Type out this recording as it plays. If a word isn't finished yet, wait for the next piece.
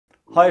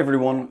Hi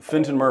everyone,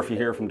 Fintan Murphy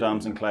here from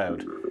Damson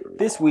Cloud.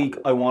 This week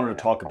I wanted to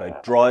talk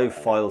about Drive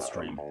file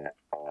stream.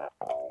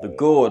 The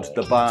good,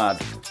 the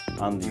bad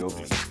and the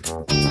ugly.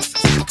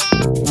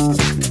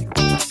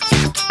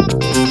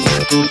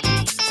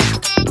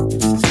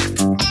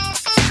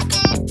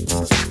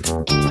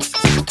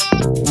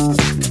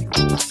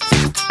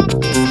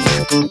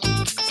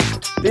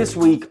 This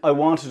week I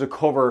wanted to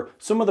cover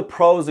some of the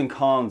pros and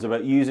cons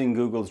about using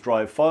Google's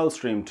Drive file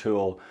stream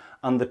tool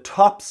and the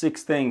top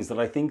 6 things that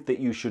I think that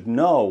you should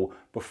know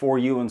before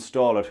you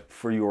install it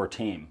for your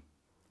team.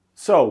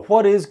 So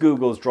what is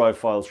Google's Drive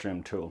file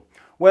stream tool?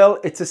 Well,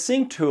 it's a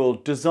sync tool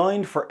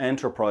designed for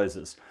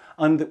enterprises,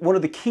 and one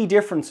of the key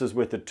differences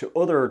with it to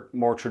other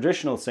more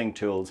traditional sync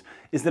tools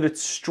is that it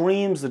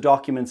streams the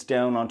documents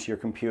down onto your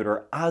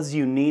computer as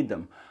you need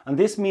them, and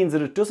this means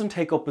that it doesn't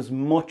take up as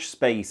much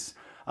space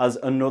as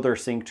another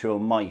sync tool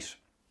might,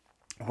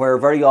 where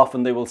very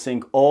often they will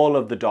sync all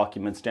of the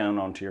documents down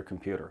onto your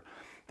computer.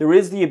 There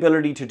is the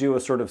ability to do a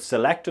sort of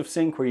selective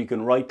sync where you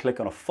can right click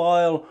on a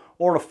file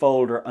or a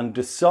folder and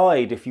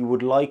decide if you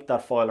would like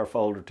that file or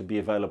folder to be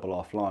available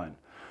offline.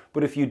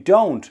 But if you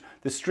don't,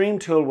 the stream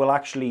tool will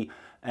actually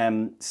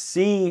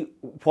see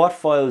what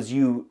files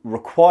you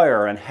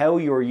require and how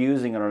you're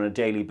using it on a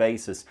daily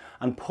basis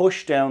and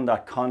push down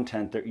that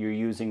content that you're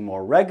using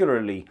more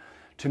regularly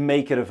to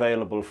make it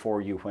available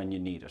for you when you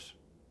need it.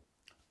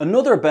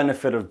 Another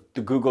benefit of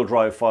the Google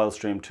Drive file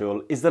stream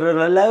tool is that it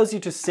allows you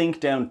to sync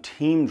down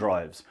team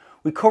drives.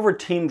 We covered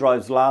team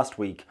drives last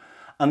week,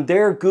 and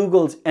they're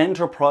Google's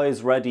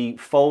enterprise-ready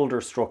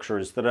folder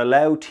structures that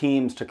allow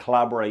teams to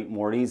collaborate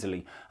more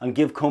easily and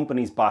give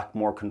companies back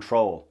more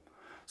control.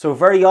 So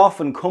very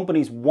often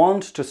companies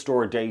want to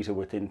store data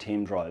within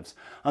team drives,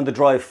 and the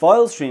Drive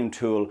file stream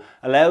tool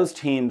allows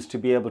teams to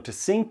be able to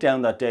sync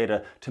down that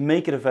data to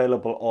make it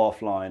available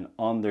offline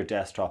on their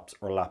desktops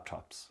or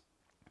laptops.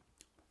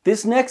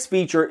 This next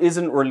feature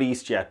isn't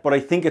released yet, but I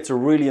think it's a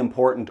really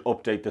important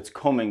update that's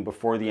coming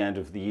before the end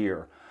of the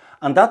year.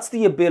 And that's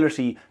the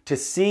ability to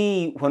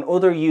see when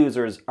other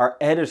users are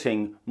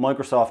editing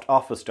Microsoft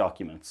Office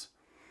documents.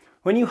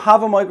 When you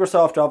have a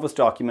Microsoft Office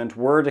document,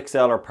 Word,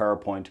 Excel or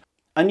PowerPoint,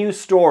 and you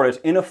store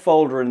it in a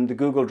folder in the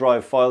Google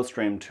Drive file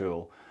stream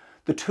tool,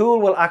 the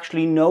tool will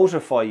actually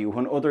notify you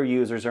when other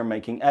users are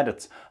making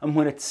edits and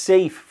when it's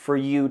safe for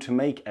you to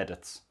make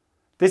edits.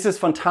 This is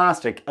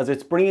fantastic as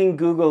it's bringing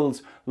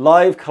Google's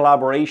live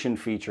collaboration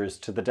features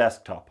to the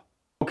desktop.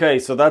 Okay,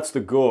 so that's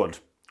the good.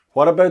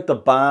 What about the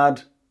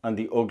bad and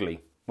the ugly?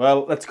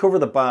 Well, let's cover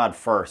the bad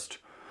first.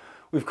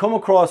 We've come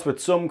across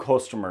with some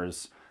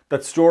customers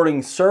that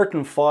storing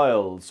certain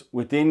files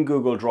within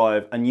Google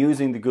Drive and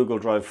using the Google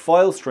Drive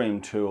file stream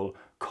tool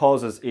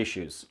causes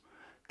issues.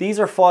 These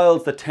are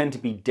files that tend to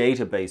be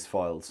database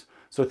files.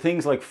 So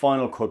things like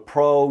Final Cut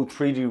Pro,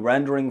 3D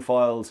rendering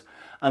files,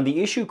 and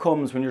the issue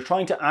comes when you're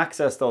trying to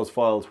access those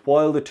files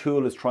while the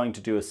tool is trying to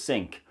do a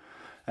sync.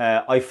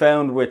 I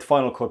found with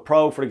Final Cut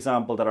Pro, for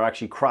example, that it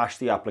actually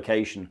crashed the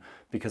application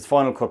because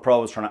Final Cut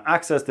Pro was trying to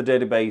access the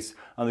database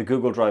and the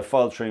Google Drive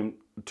file stream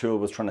tool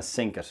was trying to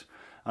sync it.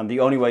 And the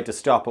only way to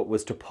stop it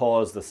was to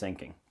pause the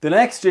syncing. The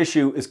next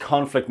issue is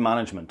conflict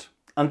management.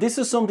 And this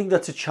is something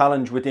that's a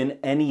challenge within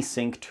any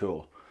sync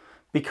tool.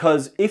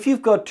 Because if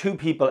you've got 2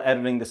 people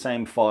editing the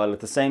same file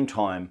at the same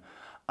time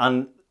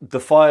and the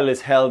file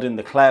is held in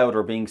the cloud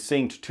or being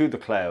synced to the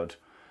cloud,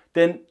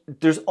 then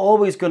there's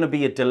always going to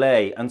be a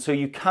delay, and so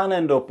you can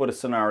end up with a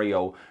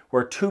scenario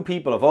where 2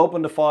 people have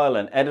opened a file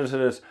and edited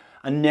it,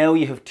 and now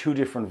you have 2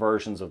 different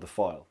versions of the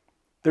file.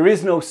 There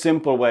is no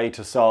simple way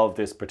to solve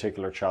this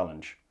particular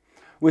challenge.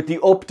 With the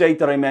update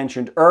that I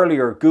mentioned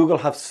earlier, Google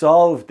have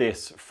solved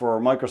this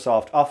for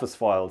Microsoft Office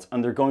files,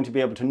 and they're going to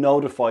be able to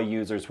notify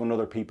users when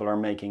other people are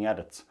making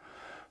edits.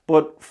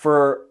 But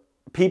for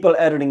people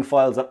editing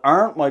files that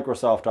aren't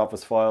Microsoft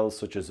Office files,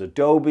 such as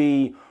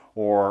Adobe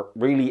or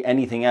really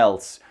anything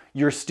else,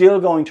 you're still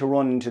going to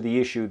run into the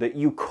issue that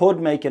you could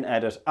make an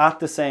edit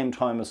at the same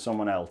time as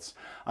someone else,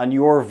 and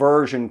your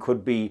version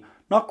could be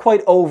not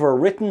quite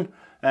overwritten.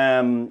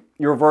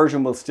 Your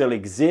version will still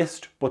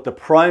exist, but the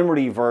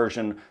primary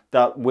version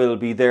that will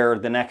be there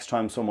the next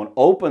time someone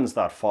opens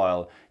that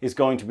file is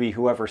going to be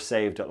whoever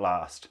saved it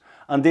last.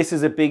 And this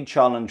is a big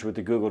challenge with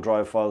the Google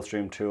Drive file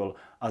stream tool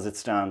as it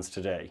stands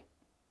today.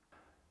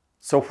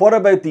 So what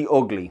about the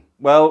ugly?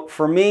 Well,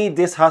 for me,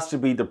 this has to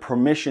be the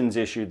permissions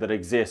issue that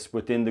exists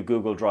within the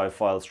Google Drive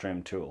file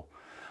stream tool.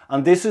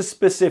 And this is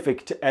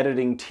specific to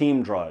editing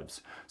team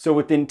drives. So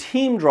within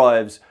team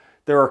drives,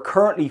 there are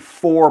currently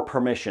 4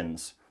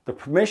 permissions. The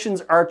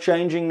permissions are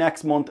changing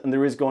next month and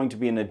there is going to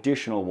be an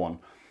additional one,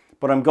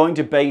 but I'm going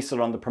to base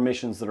it on the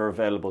permissions that are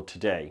available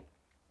today.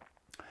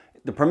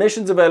 The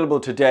permissions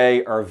available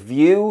today are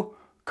view,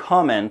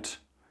 comment,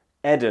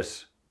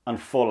 edit,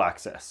 and full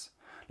access.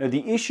 Now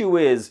the issue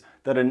is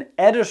that an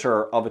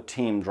editor of a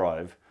team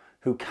drive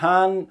who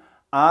can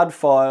add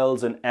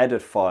files and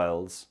edit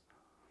files,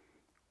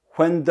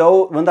 when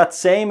that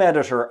same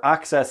editor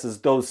accesses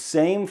those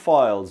same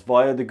files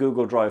via the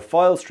Google Drive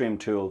file stream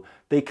tool,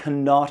 they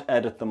cannot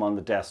edit them on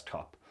the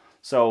desktop.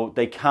 So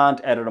they can't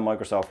edit a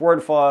Microsoft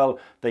Word file,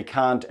 they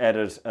can't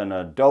edit an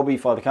Adobe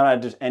file, they can't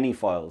edit any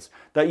files.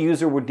 That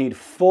user would need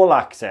full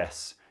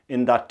access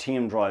in that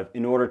team drive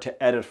in order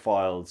to edit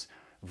files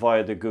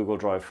via the Google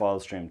Drive file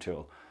stream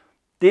tool.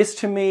 This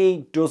to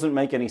me doesn't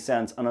make any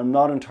sense, and I'm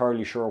not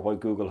entirely sure why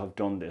Google have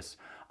done this.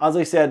 As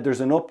I said,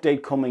 there's an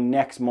update coming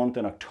next month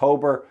in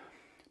October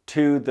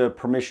to the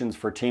permissions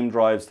for team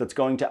drives that's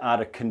going to add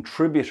a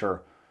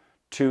contributor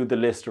to the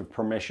list of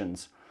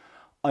permissions.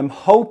 I'm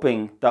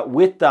hoping that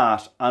with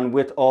that, and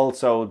with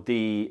also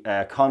the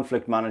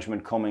conflict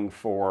management coming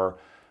for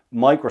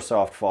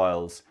Microsoft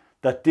files,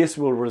 that this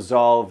will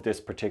resolve this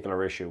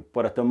particular issue.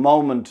 But at the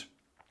moment,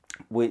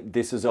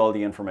 this is all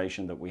the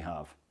information that we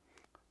have.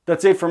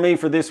 That's it for me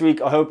for this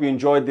week. I hope you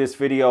enjoyed this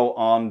video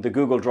on the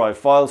Google Drive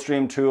file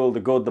stream tool,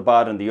 the good, the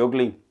bad, and the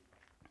ugly.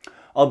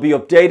 I'll be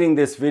updating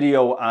this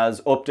video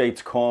as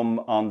updates come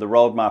on the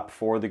roadmap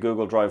for the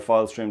Google Drive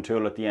file stream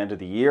tool at the end of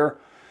the year.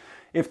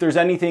 If there's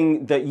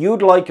anything that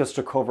you'd like us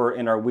to cover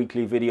in our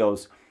weekly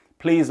videos,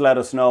 please let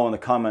us know in the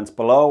comments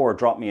below or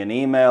drop me an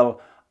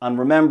email. And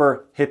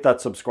remember, hit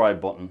that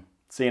subscribe button.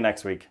 See you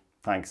next week.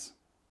 Thanks.